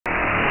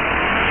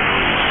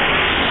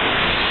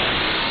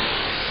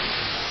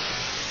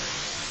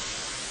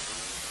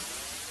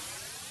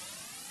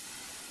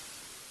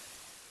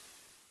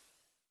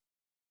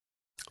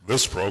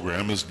This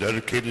program is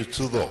dedicated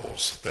to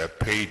those that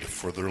paid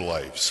for their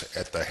lives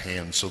at the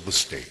hands of the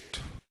state.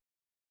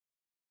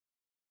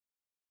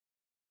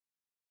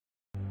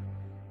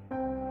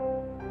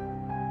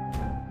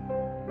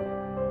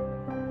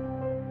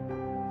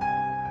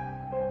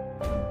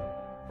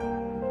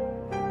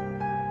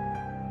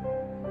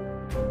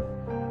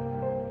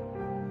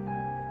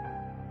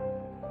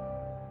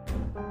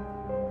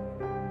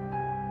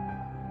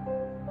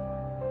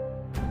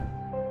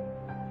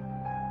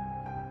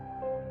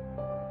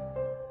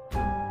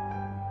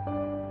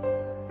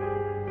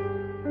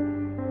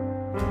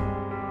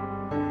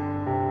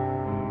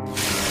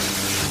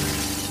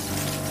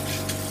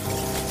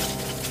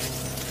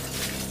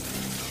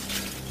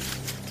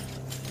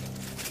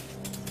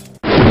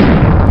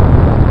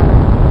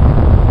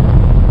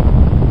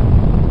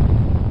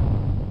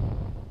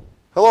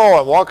 Hello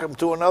and welcome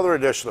to another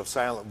edition of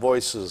Silent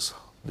Voices,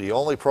 the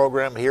only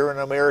program here in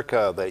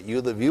America that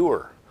you, the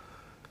viewer,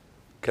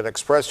 can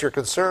express your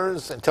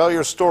concerns and tell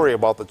your story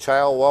about the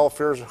child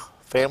welfare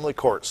family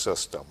court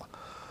system.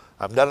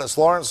 I'm Dennis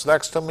Lawrence.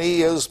 Next to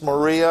me is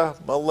Maria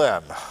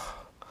Malin.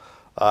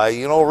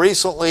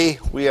 Recently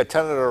we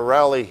attended a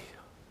rally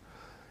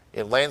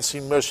in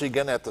Lansing,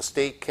 Michigan at the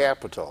state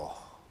capitol.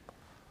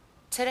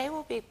 Today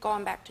we'll be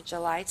going back to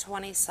July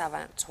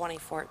 27,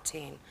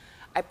 2014.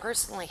 I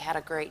personally had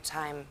a great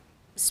time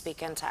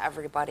speaking to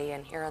everybody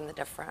and hearing the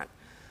different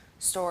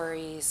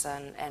stories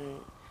and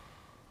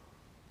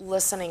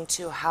listening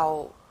to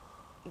how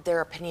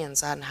their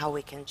opinions on how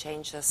we can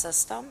change the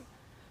system.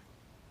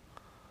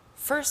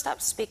 First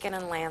up, speaking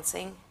in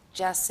Lansing,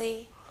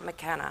 Jessie,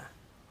 Mckenna.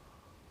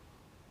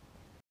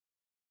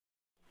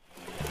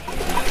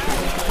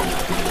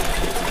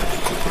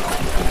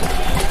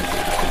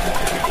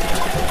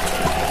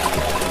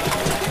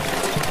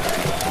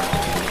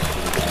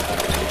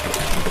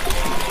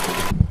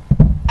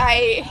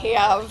 I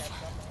have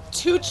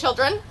 2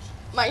 children.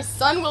 My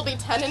son will be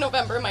 10 in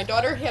November. My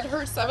daughter had her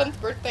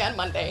 7th birthday on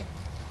Monday.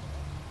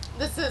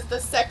 This is the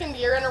 2nd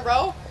year in a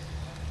row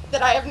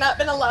that I have not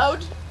been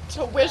allowed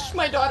to wish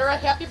my daughter a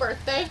happy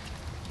birthday.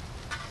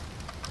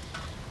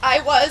 I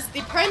was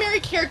the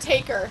primary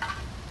caretaker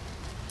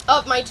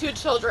of my 2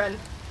 children.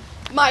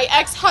 My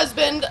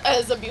ex-husband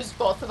has abused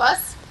both of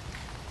us.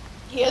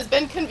 He has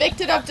been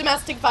convicted of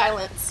domestic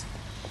violence.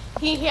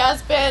 He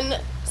has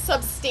been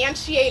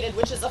substantiated,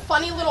 which is a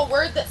funny little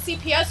word that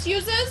CPS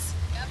uses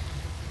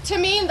to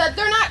mean that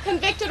they're not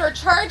convicted or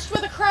charged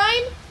with a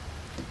crime,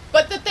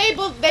 but that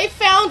they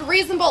found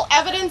reasonable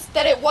evidence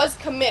that it was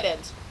committed.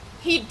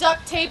 He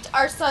duct taped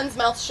our son's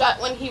mouth shut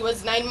when he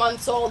was 9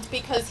 months old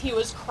because he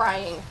was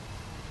crying.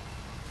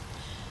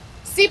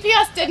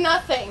 CPS did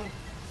nothing.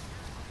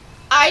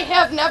 I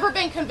have never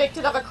been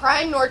convicted of a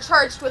crime nor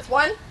charged with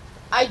one.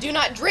 I do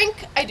not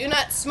drink, I do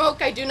not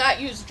smoke, I do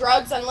not use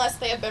drugs unless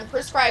they have been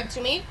prescribed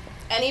to me.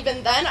 And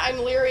even then,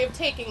 I'm leery of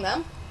taking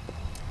them.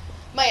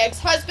 My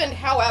ex-husband,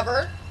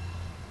 however,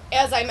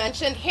 as I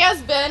mentioned,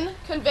 has been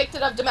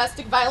convicted of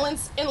domestic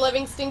violence in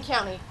Livingston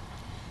County.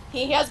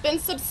 He has been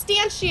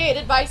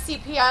substantiated by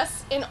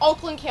CPS in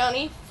Oakland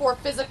County for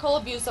physical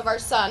abuse of our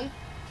son.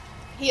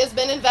 He has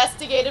been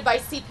investigated by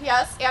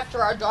CPS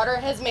after our daughter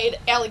has made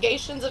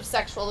allegations of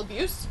sexual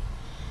abuse.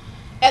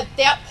 At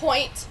that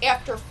point,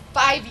 after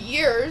 5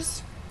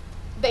 years,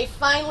 they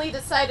finally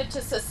decided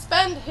to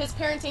suspend his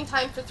parenting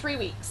time for 3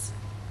 weeks,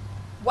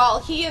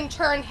 while he in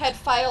turn had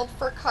filed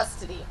for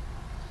custody.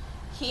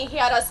 He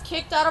had us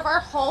kicked out of our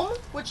home,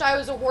 which I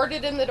was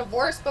awarded in the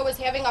divorce, but was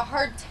having a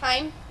hard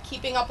time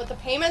keeping up with the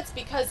payments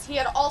because he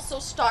had also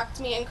stalked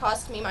me and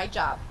cost me my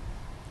job.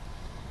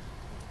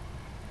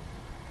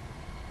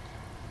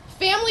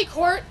 Family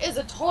court is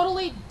a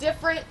totally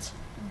different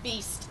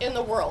beast in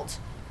the world.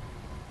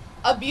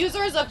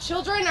 Abusers of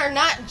children are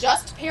not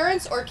just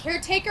parents or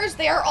caretakers,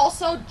 they are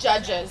also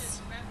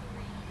judges.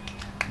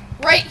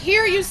 Right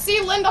here you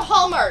see Linda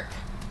Hallmark.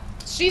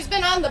 She's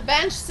been on the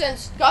bench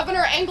since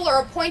Governor Engler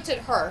appointed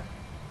her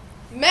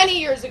many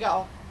years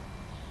ago.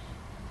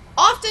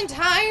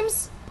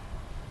 Oftentimes,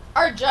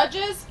 our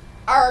judges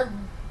are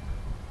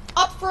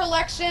up for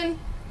election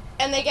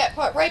and they get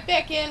put right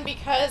back in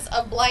because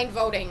of blind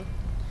voting.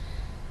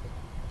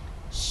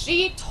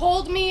 She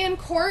told me in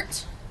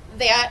court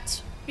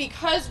that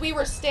because we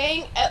were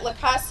staying at La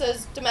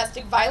Casa's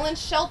domestic violence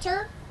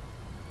shelter,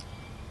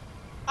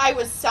 I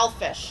was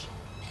selfish.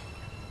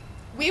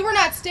 We were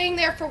not staying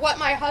there for what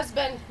my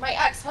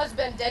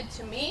ex-husband did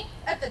to me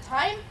at the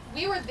time.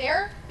 We were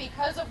there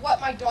because of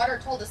what my daughter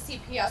told a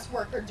CPS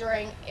worker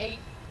during an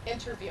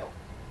interview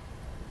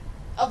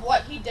of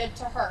what he did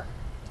to her.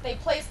 They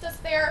placed us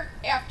there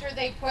after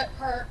they put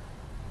her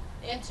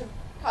into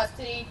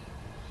custody.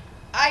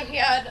 I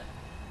had,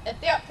 at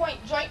that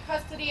point, joint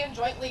custody and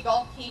joint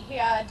legal. He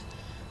had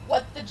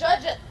what the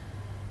judge at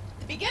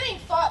the beginning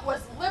thought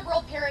was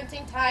liberal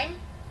parenting time.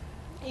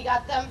 He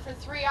got them for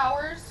 3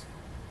 hours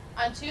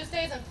on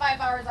Tuesdays and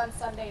 5 hours on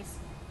Sundays,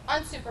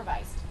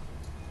 unsupervised.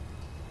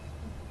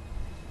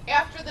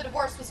 After the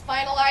divorce was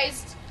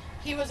finalized,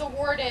 he was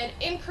awarded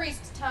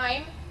increased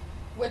time,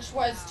 which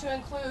was to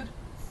include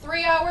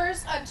 3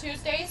 hours on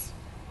Tuesdays,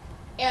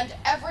 and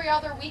every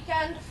other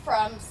weekend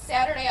from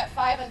Saturday at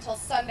 5 until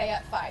Sunday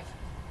at 5,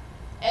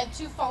 and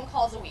 2 phone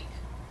calls a week.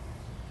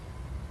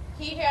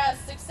 He has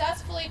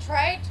successfully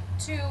tried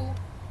to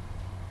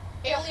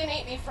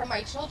alienate me from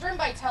my children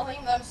by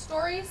telling them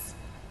stories.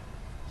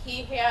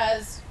 He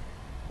has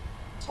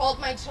told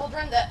my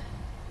children that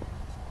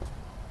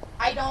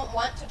I don't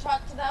want to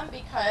talk to them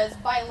because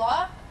by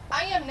law,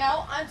 I am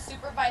now on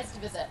supervised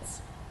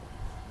visits.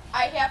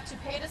 I have to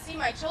pay to see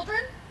my children,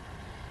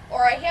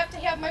 or I have to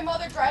have my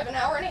mother drive an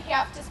hour and a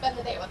half to spend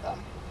the day with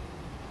them.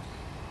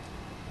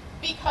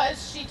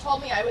 Because she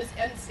told me I was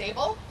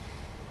unstable,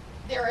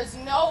 there is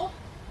no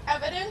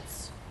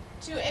evidence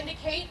to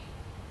indicate.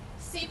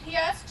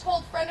 CPS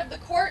told friend of the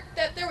court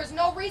that there was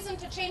no reason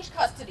to change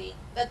custody,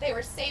 that they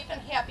were safe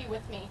and happy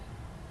with me.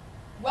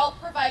 Well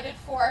provided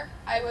for.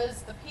 I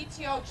was the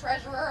PTO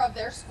treasurer of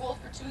their school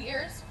for 2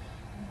 years,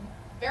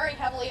 very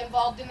heavily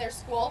involved in their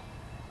school.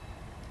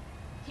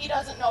 He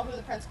doesn't know who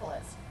the principal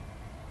is.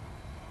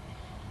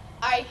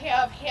 I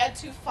have had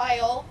to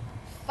file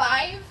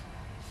 5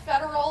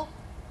 federal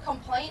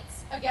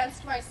complaints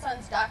against my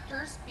son's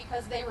doctors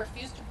because they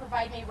refuse to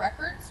provide me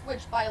records,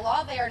 which by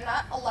law they are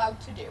not allowed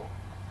to do.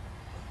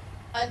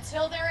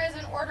 Until there is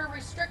an order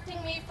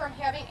restricting me from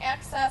having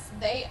access,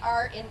 they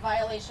are in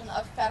violation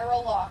of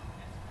federal law.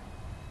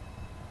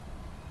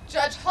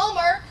 Judge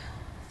Hallmark,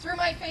 through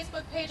my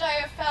Facebook page, I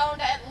have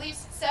found at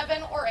least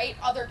 7 or 8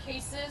 other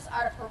cases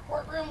out of her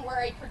courtroom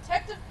where a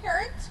protective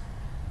parent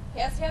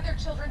has had their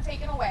children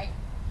taken away.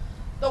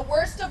 The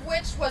worst of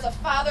which was a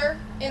father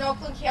in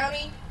Oakland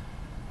County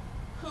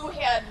who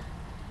had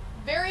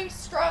very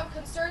strong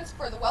concerns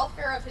for the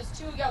welfare of his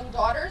 2 young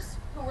daughters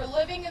who were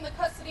living in the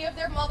custody of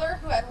their mother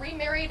who had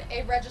remarried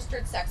a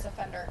registered sex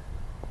offender.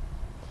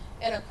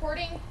 And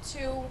according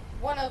to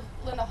one of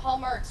Linda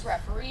Hallmark's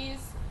referees,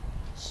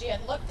 she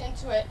had looked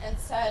into it and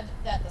said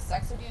that the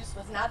sex abuse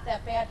was not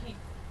that bad.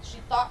 She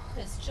thought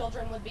his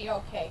children would be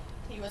okay.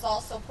 He was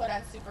also put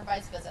on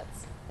supervised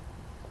visits.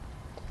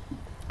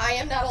 I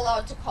am not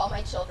allowed to call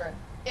my children.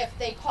 If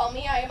they call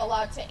me, I am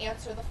allowed to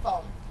answer the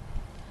phone.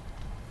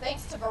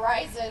 Thanks to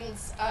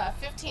Verizon's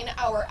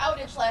 15-hour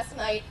outage last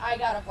night, I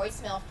got a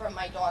voicemail from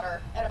my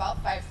daughter at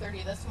about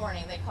 5:30 this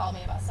morning. They called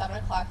me about 7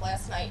 o'clock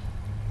last night.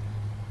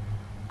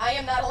 I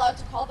am not allowed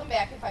to call them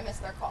back if I miss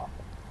their call.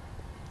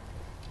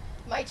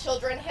 My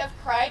children have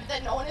cried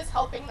that no one is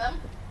helping them.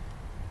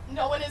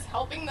 No one is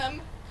helping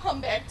them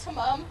come back to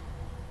mom.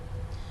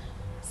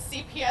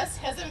 CPS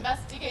has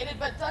investigated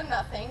but done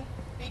nothing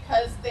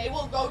because they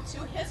will go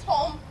to his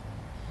home,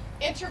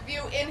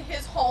 interview in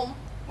his home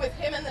with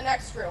him in the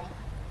next room.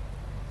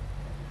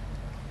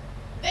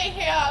 They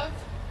have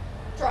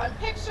drawn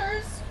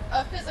pictures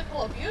of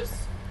physical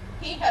abuse.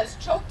 He has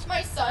choked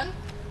my son.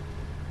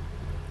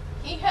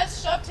 He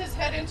has shoved his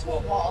head into a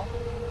wall.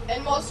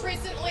 And most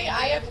recently,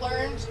 I have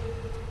learned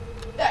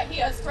that he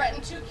has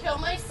threatened to kill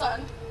my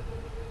son.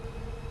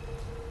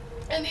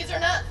 And these are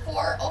not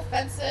for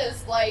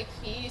offenses like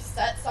he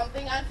set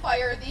something on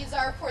fire. These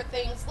are for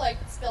things like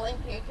spilling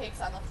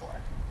pancakes on the floor.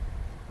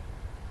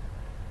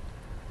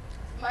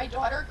 My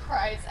daughter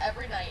cries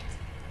every night.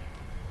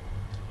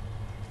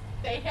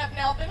 They have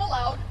now been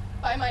allowed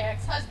by my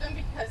ex-husband,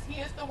 because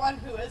he is the one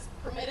who is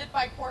permitted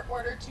by court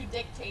order to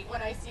dictate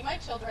when I see my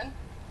children.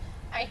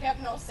 I have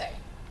no say.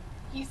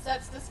 He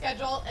sets the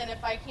schedule, and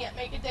if I can't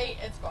make a date,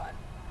 it's gone.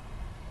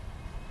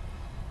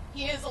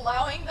 He is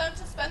allowing them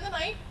to spend the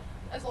night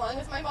as long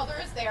as my mother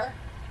is there.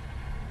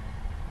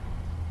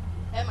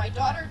 And my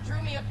daughter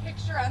drew me a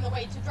picture on the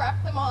way to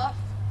drop them off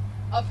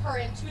of her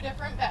in 2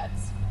 different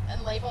beds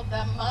and labeled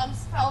them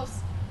Mom's house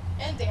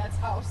and Dad's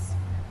house,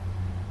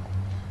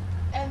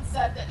 and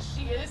said that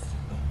she is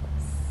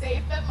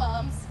safe at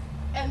Mom's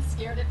and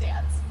scared at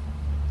Dad's.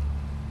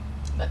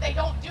 But they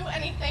don't do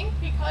anything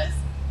because,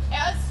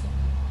 as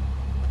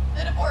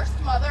the divorced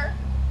mother,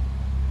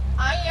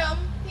 I am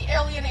the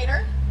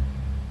alienator.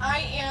 I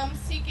am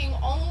seeking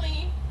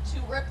only to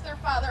rip their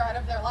father out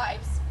of their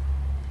lives,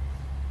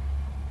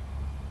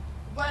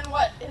 when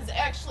what is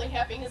actually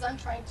happening is I'm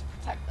trying to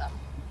protect them,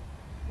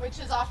 which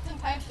is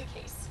oftentimes the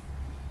case.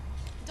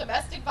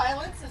 Domestic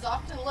violence is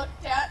often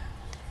looked at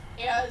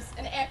as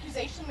an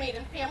accusation made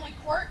in family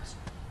court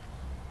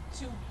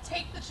to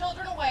take the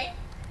children away.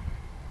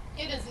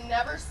 It is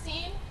never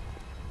seen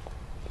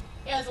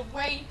as a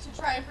way to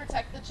try and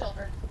protect the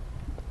children.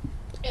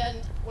 And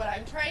what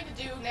I'm trying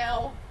to do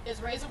now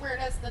is raise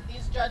awareness that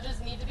these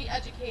judges need to be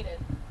educated.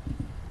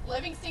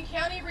 Livingston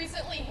County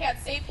recently had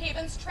safe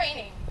havens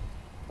training.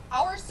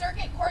 Our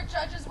circuit court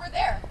judges were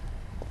there.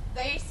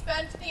 They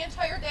spent the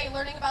entire day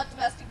learning about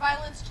domestic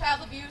violence,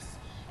 child abuse,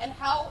 and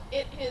how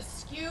it is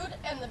skewed,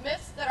 and the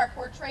myths that are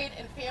portrayed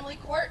in family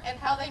court and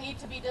how they need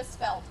to be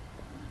dispelled.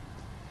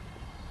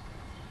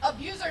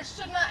 Abusers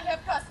should not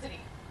have custody.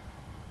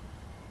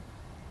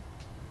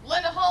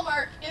 Linda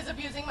Hallmark is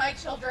abusing my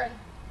children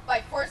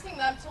by forcing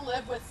them to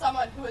live with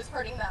someone who is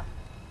hurting them,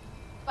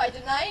 by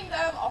denying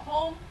them a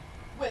home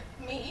with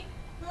me,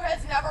 who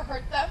has never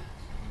hurt them,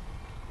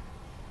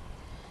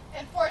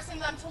 and forcing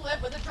them to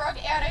live with a drug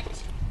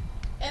addict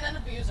and an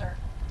abuser.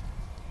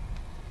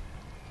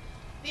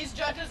 These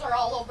judges are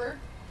all over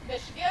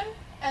Michigan,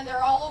 and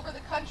they're all over the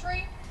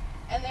country,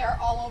 and they are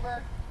all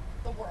over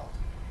the world.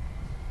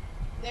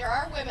 There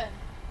are women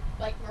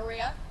like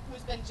Maria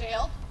who's been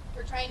jailed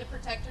for trying to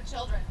protect her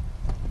children.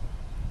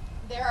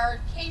 There are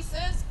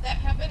cases that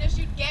have been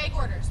issued gag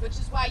orders, which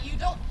is why you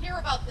don't hear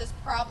about this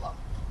problem.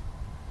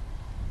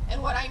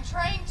 And what I'm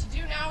trying to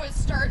do now is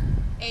start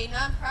a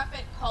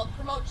nonprofit called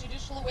Promote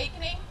Judicial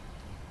Awakening,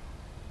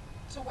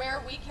 to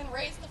where we can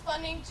raise the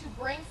funding to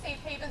bring safe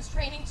havens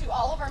training to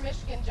all of our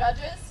Michigan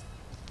judges,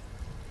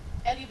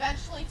 and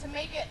eventually to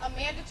make it a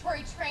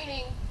mandatory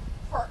training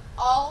for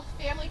all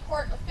family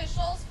court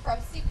officials, from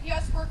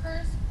CPS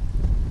workers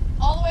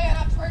all the way on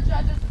up to our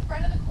judges, the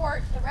front of the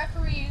court, the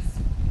referees,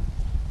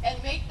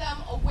 and make them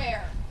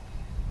aware.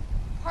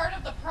 Part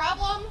of the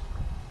problem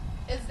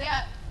is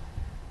that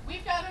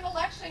we've got an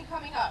election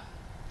coming up.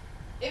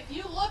 If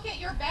you look at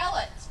your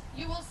ballot,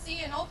 you will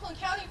see in Oakland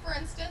County, for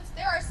instance,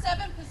 there are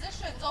 7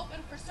 positions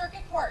open for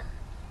circuit court.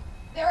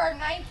 There are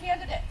 9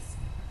 candidates,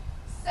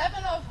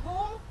 7 of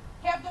whom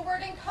have the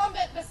word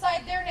incumbent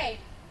beside their name.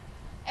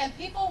 And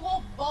people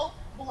will vote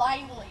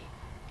blindly.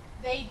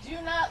 They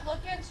do not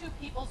look into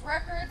people's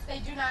records. They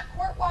do not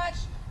court watch.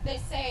 They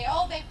say,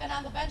 oh, they've been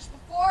on the bench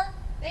before.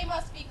 They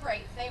must be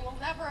great. They will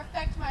never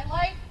affect my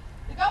life.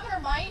 The governor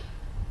might.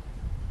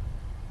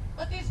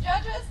 But these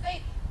judges,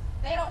 they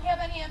don't have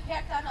any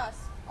impact on us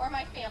or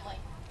my family.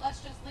 Let's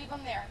just leave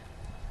them there.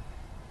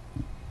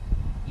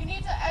 You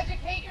need to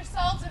educate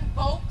yourselves and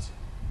vote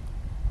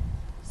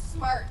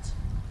smart.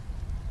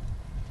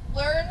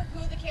 Learn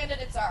who the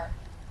candidates are.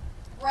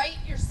 Write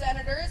your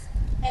senators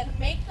and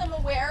make them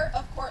aware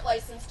of court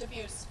licensed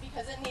abuse,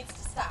 because it needs to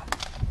stop.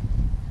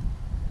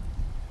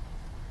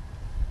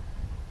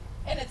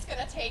 And it's going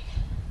to take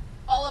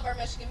all of our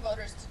Michigan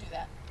voters to do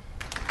that.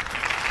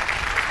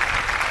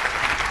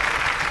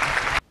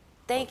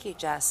 Thank you,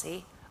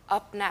 Jessie.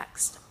 Up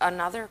next,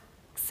 another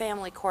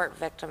family court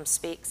victim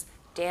speaks,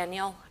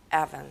 Daniel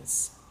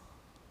Evans.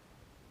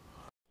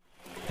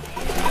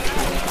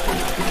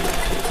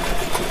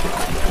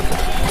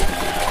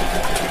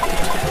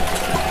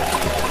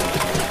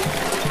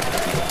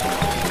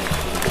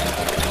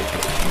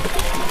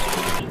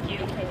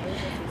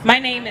 My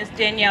name is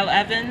Danielle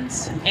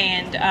Evans,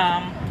 and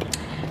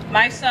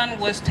my son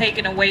was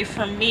taken away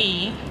from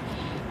me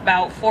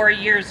about 4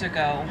 years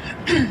ago.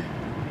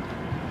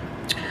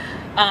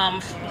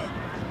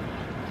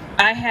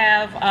 I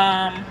have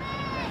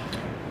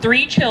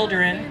 3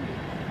 children.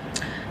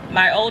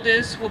 My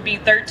oldest will be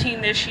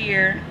 13 this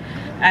year.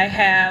 I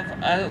have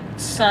a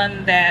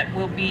son that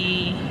will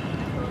be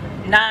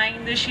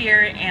 9 this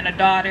year and a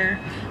daughter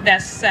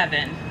that's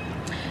 7.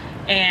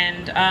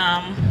 And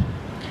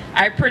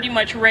I pretty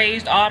much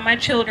raised all my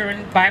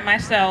children by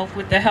myself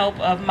with the help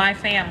of my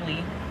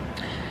family.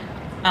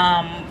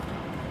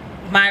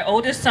 My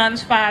oldest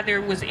son's father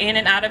was in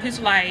and out of his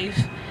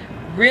life,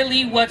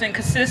 really wasn't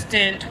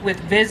consistent with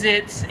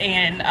visits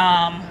and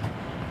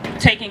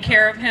taking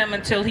care of him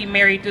until he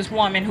married this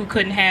woman who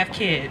couldn't have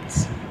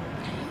kids.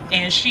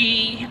 And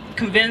she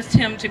convinced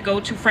him to go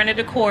to front of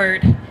the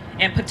court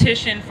and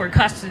petition for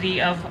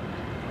custody of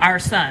our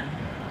son.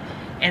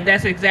 And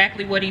that's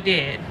exactly what he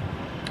did.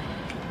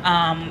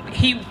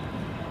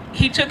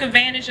 He took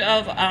advantage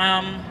of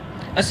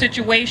a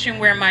situation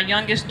where my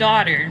youngest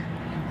daughter,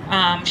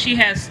 she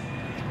has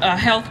a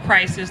health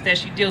crisis that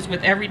she deals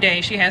with every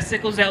day. She has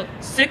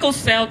sickle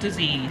cell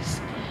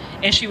disease,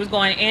 and she was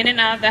going in and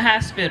out of the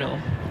hospital.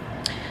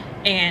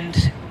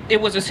 And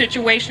it was a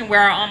situation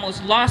where I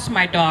almost lost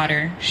my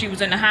daughter. She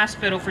was in the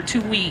hospital for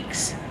 2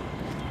 weeks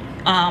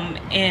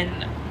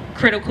in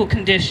critical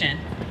condition.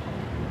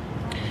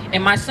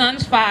 And my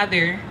son's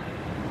father,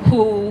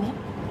 who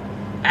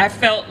I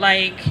felt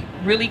like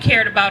really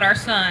cared about our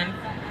son,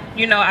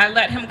 you know, I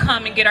let him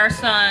come and get our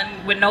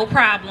son with no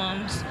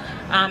problems.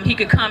 He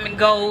could come and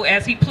go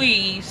as he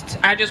pleased.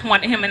 I just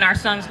wanted him in our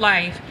son's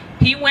life.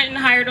 He went and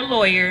hired a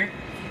lawyer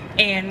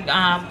and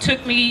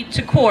took me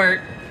to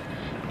court,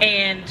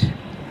 and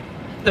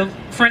the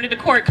front of the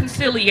court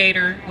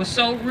conciliator was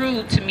so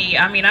rude to me.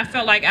 I mean, I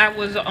felt like I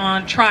was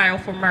on trial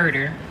for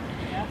murder.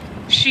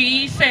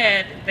 She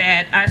said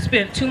that I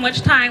spent too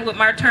much time with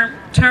my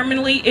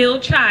terminally ill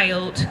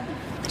child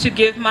to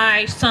give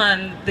my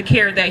son the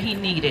care that he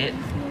needed.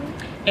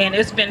 And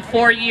it's been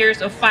 4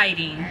 years of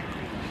fighting.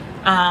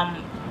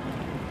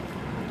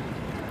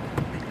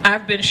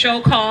 I've been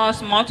show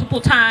calls multiple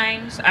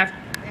times. I've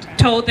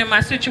told them my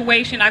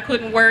situation. I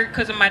couldn't work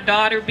because of my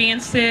daughter being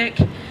sick.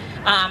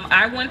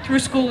 I went through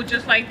school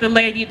just like the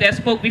lady that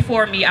spoke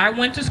before me. I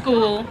went to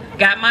school,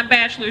 got my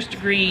bachelor's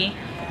degree,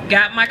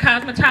 got my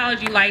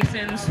cosmetology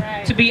license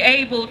to be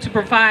able to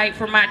provide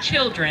for my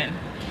children.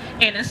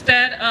 And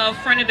instead of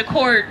front of the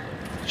court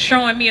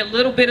showing me a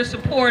little bit of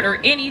support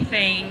or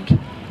anything,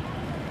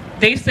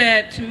 they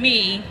said to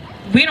me,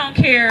 we don't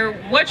care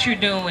what you're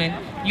doing.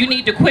 You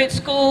need to quit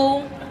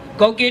school,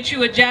 go get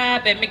you a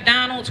job at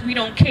McDonald's, we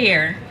don't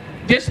care.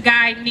 This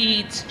guy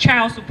needs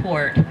child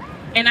support.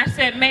 And I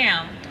said,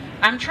 ma'am,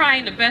 I'm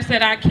trying the best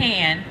that I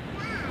can.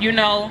 you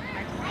know,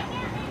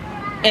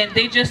 and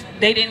they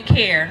didn't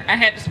care. I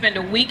had to spend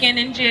a weekend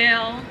in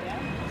jail.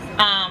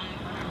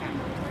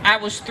 I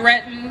was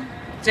threatened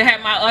to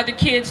have my other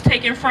kids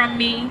taken from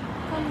me.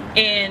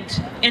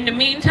 And in the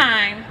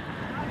meantime,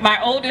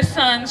 my oldest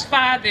son's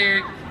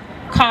father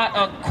caught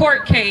a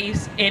court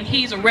case, and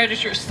he's a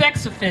registered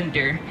sex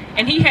offender,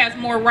 and he has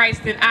more rights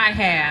than I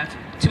have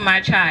to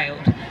my child.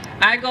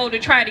 I go to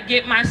try to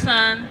get my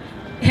son,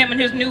 him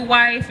and his new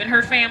wife and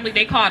her family,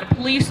 they call the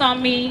police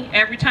on me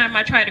every time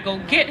I try to go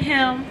get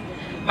him.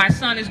 My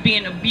son is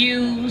being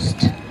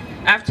abused.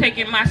 I've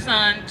taken my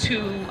son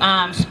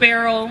to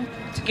Sparrow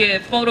to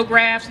get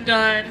photographs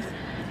done.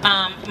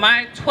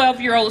 My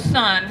 12-year-old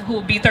son, who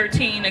will be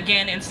 13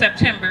 again in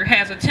September,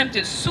 has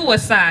attempted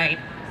suicide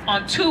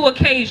on 2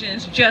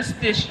 occasions just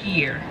this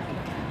year.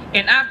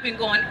 And I've been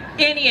going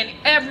any and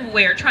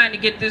everywhere trying to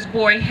get this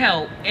boy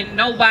help, and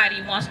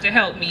nobody wants to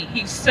help me.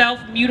 He's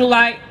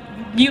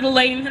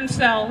self-mutilating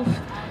himself.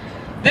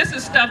 This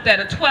is stuff that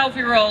a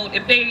 12-year-old,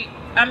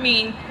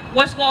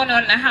 what's going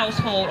on in the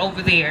household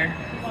over there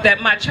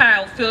that my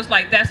child feels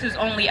like that's his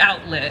only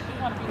outlet?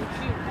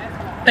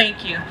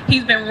 Thank you.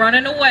 He's been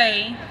running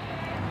away.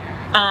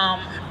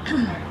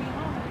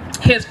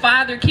 His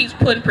father keeps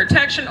putting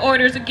protection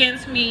orders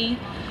against me.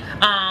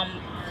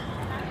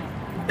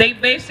 They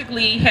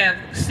basically have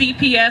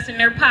CPS in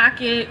their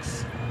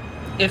pockets.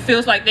 It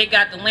feels like they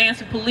got the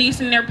Lansing police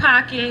in their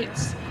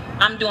pockets.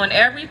 I'm doing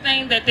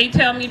everything that they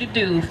tell me to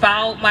do.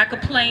 File my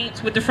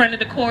complaints with the friend of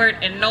the court,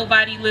 and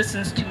nobody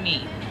listens to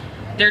me.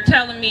 They're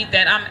telling me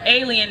that I'm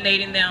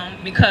alienating them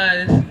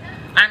because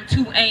I'm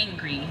too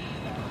angry.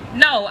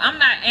 No, I'm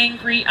not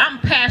angry. I'm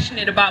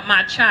passionate about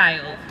my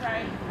child.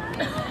 Right.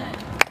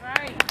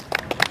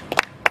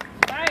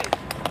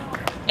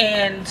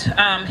 And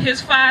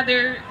his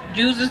father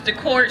uses the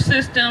court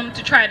system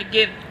to try to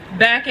get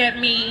back at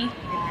me.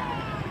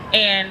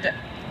 And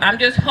I'm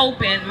just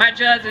hoping, my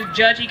judge is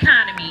Judge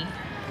Economy.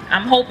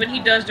 I'm hoping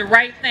he does the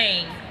right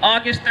thing.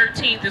 August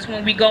 13th is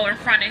when we go in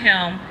front of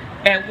him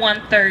at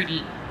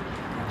 1:30.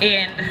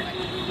 And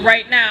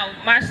right now,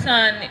 my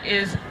son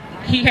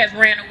he has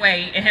ran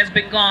away and has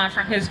been gone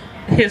from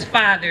his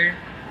father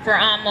for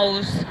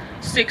almost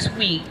 6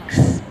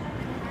 weeks.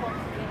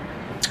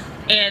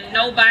 And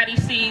nobody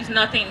sees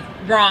nothing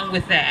wrong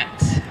with that.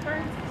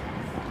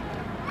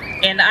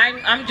 And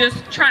I'm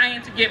just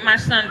trying to get my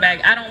son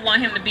back. I don't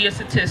want him to be a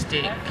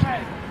statistic.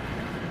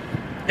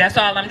 That's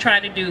all I'm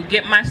trying to do,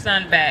 get my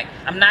son back.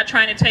 I'm not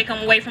trying to take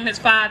him away from his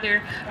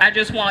father. I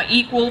just want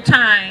equal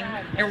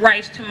time and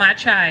rights to my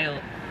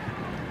child.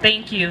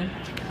 Thank you.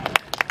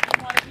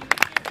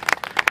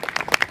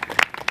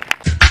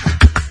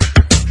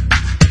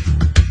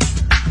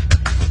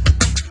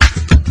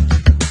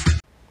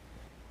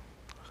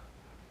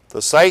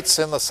 The sights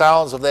and the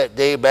sounds of that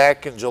day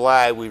back in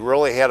July, we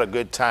really had a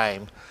good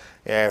time.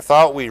 And I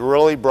thought we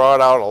really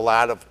brought out a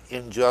lot of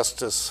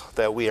injustice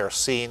that we are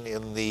seeing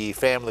in the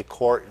family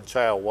court and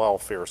child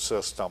welfare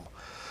system.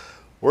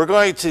 We're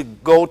going to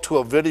go to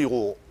a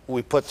video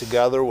we put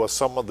together with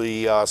some of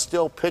the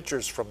still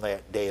pictures from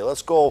that day.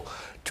 Let's go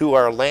to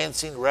our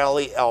Lansing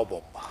Rally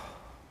album.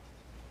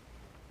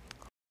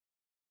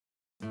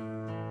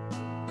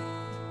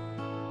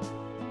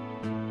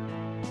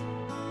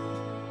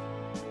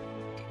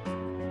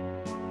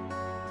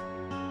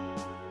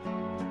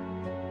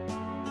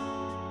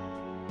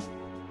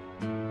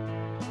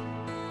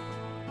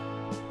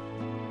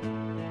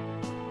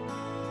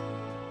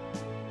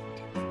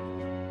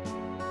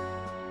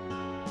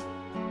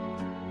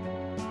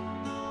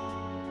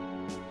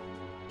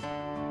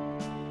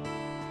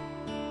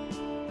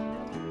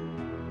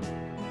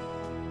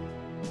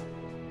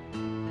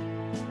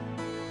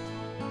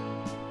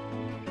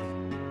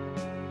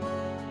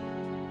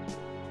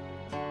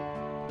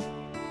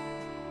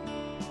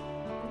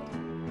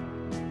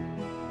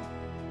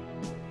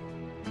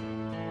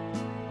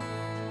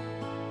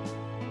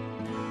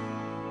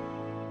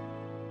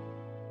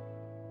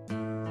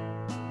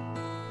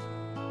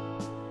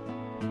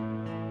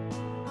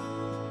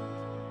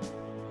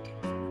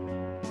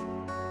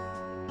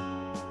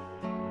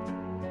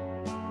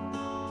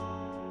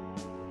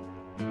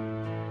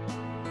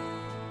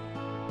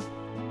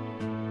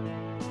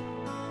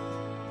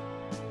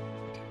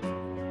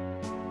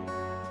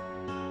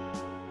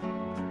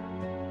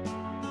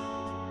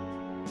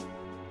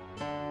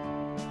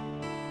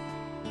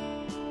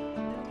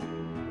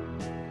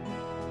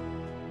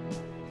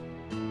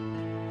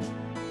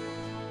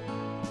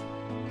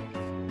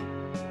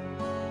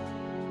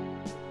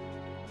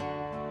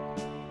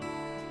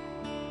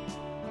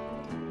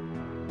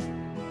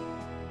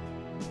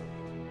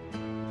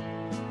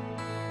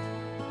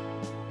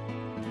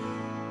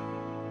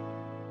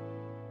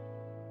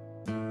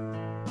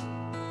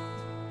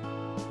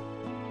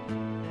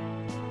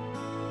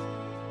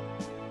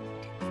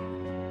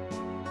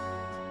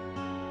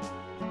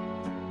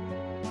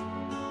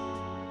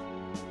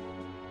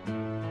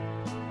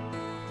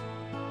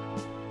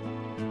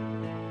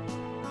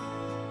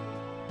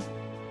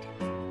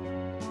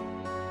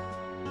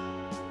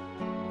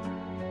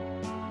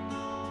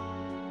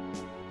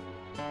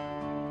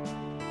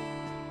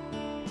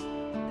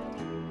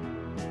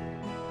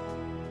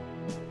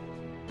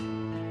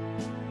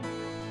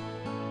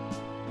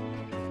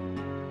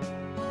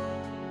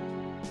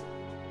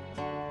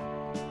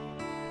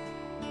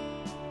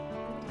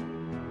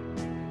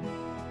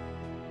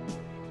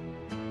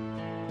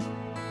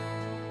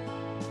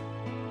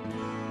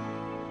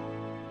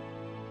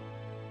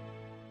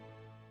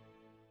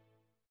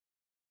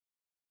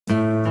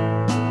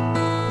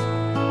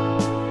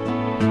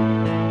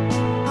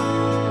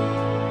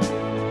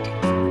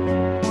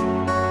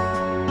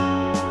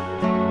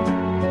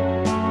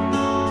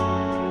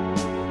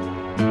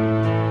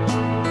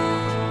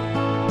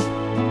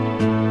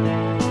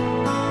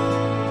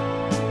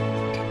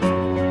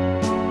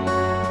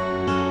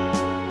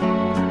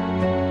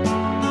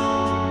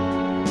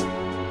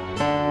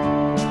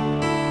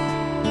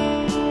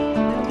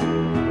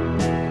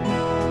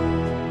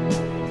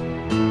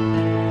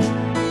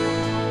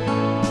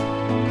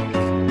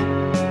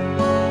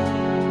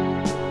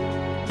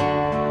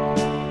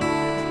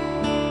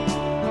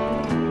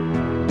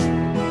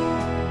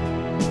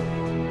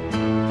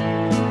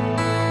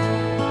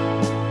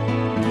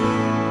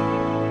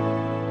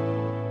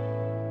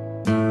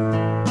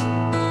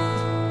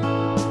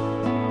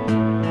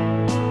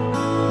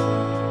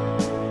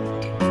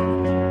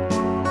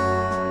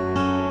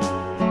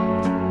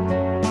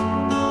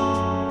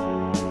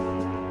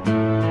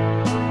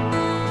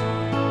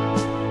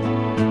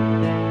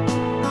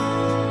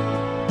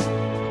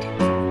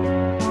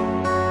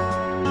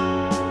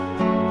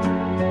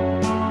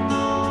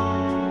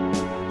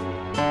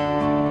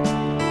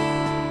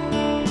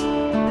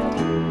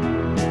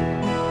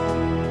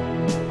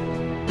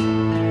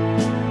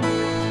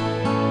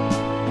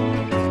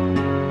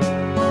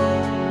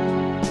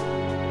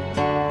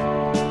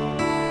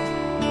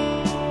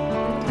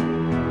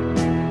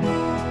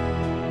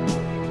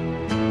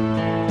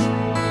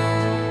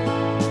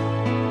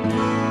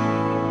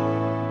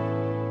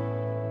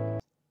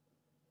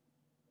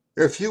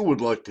 If you would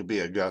like to be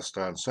a guest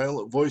on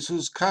Silent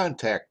Voices,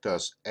 contact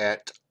us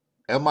at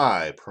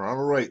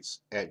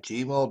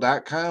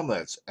miparentalrights@gmail.com.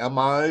 That's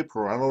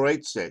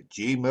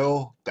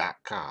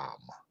miparentalrights@gmail.com.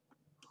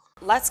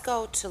 Let's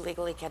go to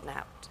Legally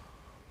Kidnapped.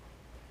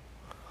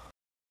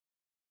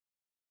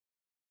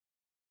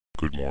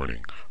 Good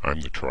morning.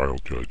 I'm the trial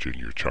judge in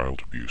your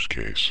child abuse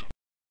case.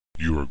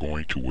 You are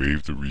going to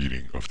waive the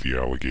reading of the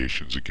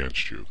allegations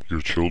against you.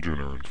 Your children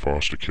are in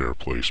foster care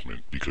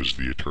placement because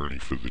the attorney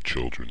for the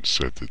children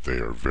said that they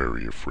are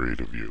very afraid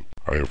of you.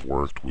 I have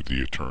worked with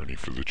the attorney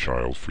for the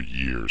child for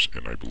years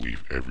and I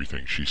believe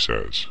everything she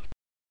says.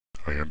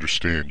 I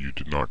understand you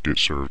did not get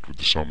served with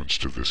the summons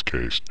to this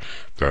case.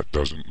 That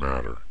doesn't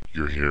matter.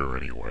 You're here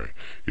anyway.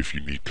 If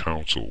you need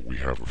counsel, we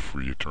have a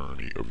free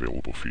attorney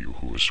available for you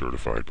who is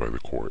certified by the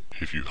court.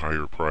 If you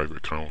hire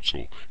private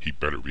counsel, he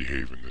better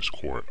behave in this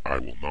court. I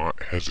will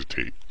not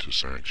hesitate to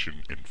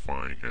sanction and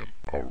fine him.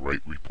 I'll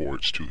write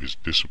reports to his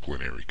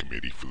disciplinary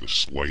committee for the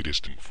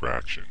slightest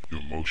infraction.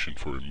 Your motion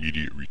for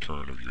immediate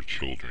return of your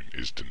children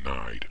is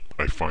denied.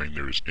 I find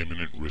there is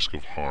imminent risk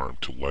of harm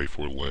to life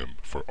or limb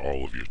for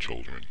all of your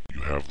children.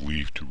 You have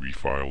leave to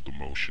refile the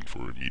motion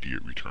for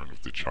immediate return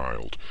of the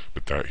child,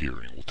 but that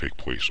hearing will take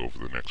place over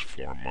the next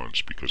 4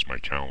 months because my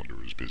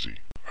calendar is busy.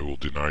 I will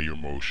deny your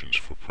motions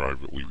for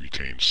privately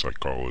retained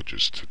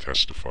psychologists to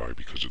testify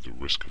because of the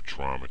risk of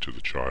trauma to the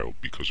child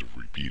because of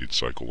repeated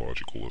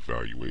psychological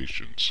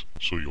evaluations.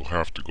 So you'll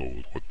have to go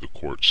with what the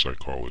court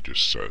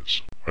psychologist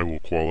says. I will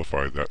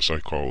qualify that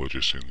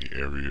psychologist in the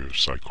area of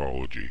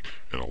psychology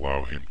and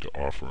allow him to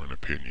offer an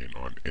opinion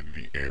on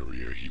any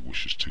area he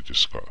wishes to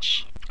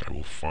discuss. I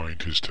will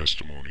find his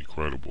testimony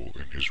credible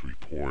and his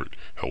report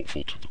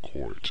helpful to the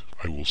court.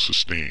 I will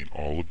sustain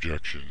all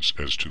objections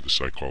as to the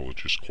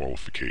psychologist's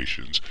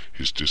qualifications,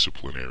 his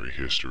disciplinary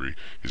history,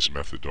 his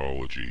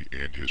methodology,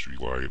 and his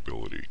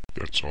reliability.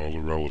 That's all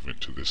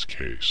irrelevant to this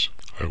case.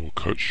 I will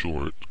cut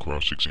short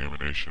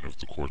cross-examination of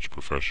the court's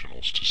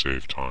professionals to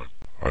save time.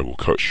 I will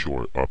cut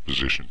short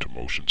opposition to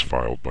motions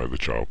filed by the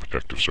Child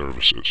Protective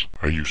Services.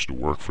 I used to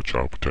work for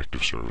Child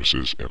Protective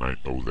Services and I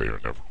know they are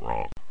never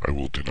wrong. I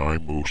will deny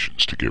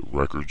motions to get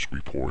records,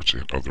 reports,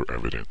 and other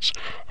evidence.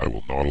 I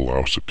will not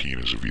allow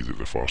subpoenas of either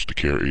the foster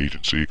care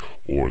agency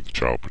or the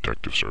Child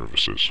Protective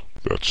Services.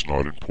 That's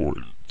not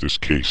important. This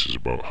case is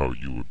about how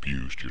you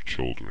abused your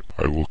children.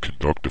 I will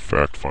conduct a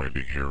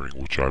fact-finding hearing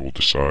which I will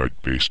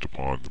decide based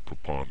upon the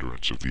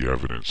preponderance of the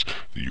evidence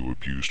that you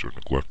abused or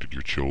neglected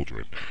your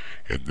children,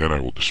 and then I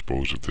will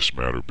dispose of this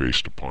matter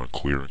based upon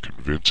clear and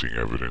convincing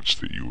evidence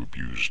that you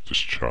abused this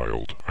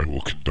child. I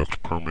will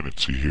conduct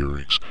permanency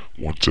hearings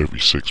once every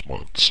 6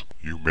 months.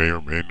 You may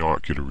or may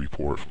not get a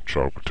report from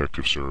Child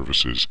Protective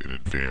Services in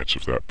advance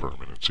of that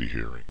permanency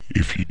hearing.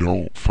 If you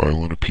don't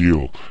file an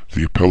appeal,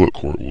 the appellate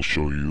court will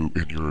show you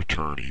and your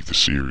attorney the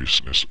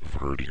seriousness of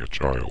hurting a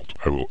child.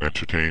 I will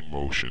entertain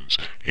motions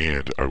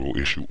and I will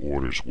issue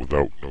orders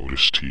without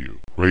notice to you.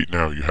 Right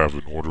now you have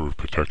an order of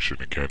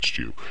protection against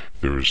you.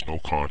 There is no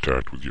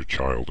contact with your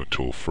child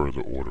until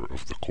further order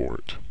of the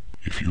court.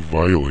 If you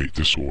violate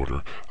this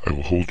order, I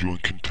will hold you in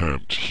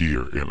contempt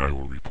here and I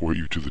will report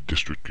you to the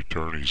district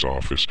attorney's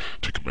office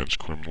to commence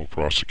criminal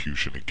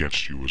prosecution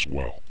against you as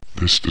well.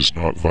 This does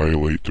not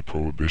violate the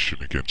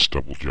prohibition against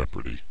double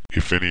jeopardy.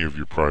 If any of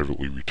your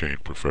privately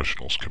retained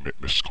professionals commit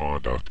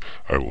misconduct,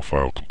 I will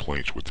file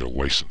complaints with their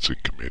licensing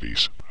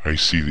committees. I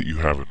see that you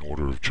have an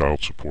order of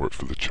child support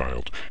for the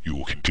child. You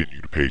will continue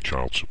to pay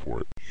child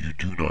support. You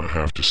do not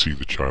have to see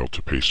the child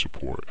to pay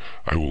support.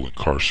 I will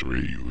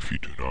incarcerate you if you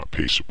do not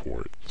pay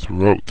support.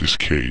 Throughout this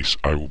case,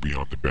 I will be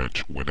on the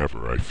bench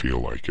whenever I feel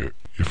like it.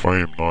 If I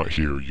am not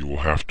here, you will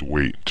have to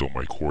wait until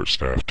my court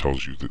staff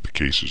tells you that the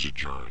case is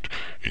adjourned,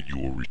 and you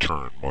will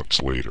return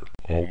months later.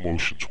 All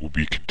motions will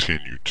be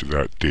continued to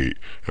that date,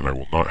 and I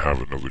will not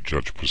have another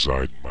judge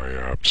preside in my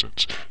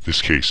absence.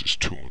 This case is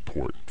too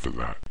important for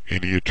that.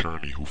 Any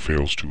attorney who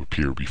fails to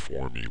appear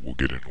before me will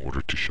get an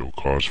order to show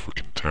cause for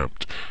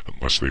contempt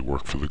unless they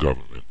work for the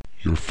government.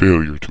 Your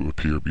failure to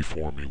appear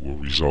before me will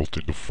result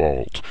in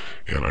default,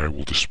 and I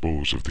will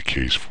dispose of the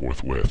case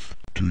forthwith.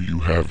 Do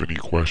you have any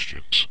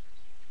questions?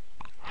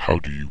 How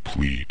do you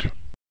plead?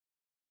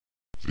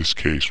 This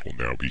case will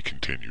now be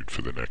continued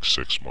for the next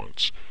 6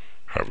 months.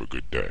 Have a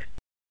good day.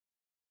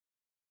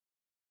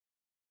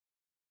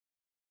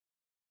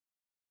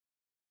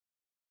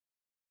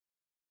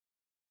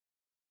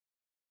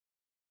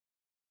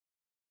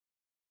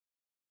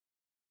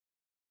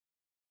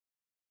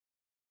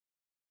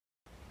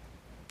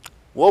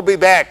 We'll be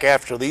back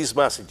after these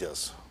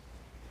messages.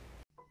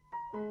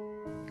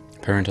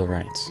 Parental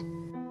rights.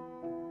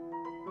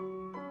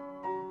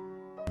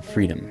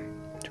 Freedom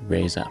to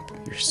raise up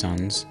your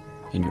sons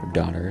and your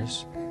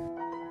daughters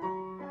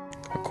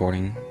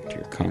according to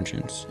your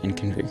conscience and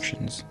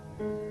convictions.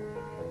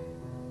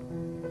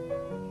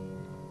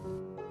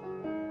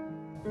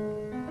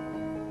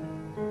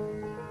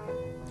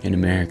 In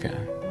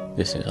America,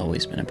 this has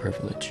always been a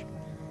privilege.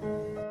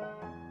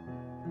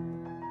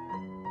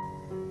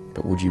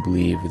 But would you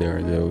believe there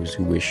are those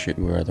who wish it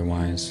were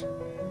otherwise?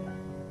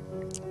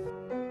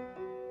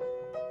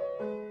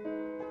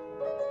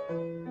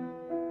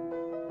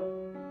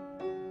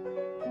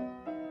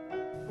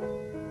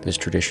 This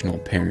traditional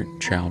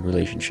parent-child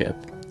relationship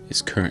is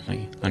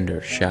currently under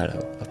a shadow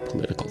of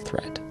political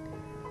threat.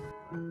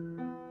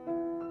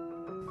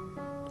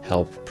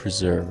 Help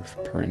preserve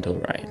parental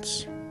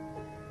rights.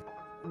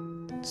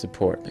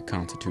 Support the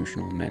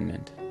constitutional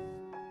amendment.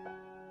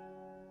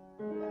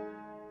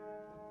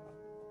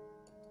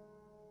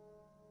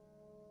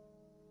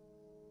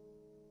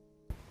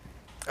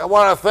 I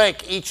want to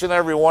thank each and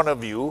every one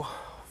of you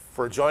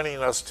for joining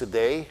us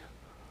today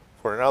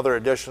for another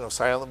edition of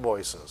Silent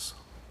Voices.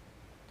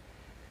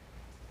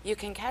 You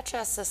can catch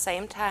us the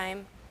same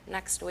time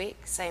next week,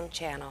 same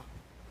channel.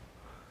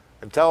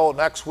 Until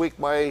next week,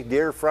 my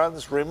dear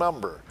friends,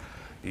 remember,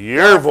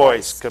 your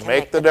voice can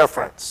make the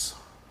difference.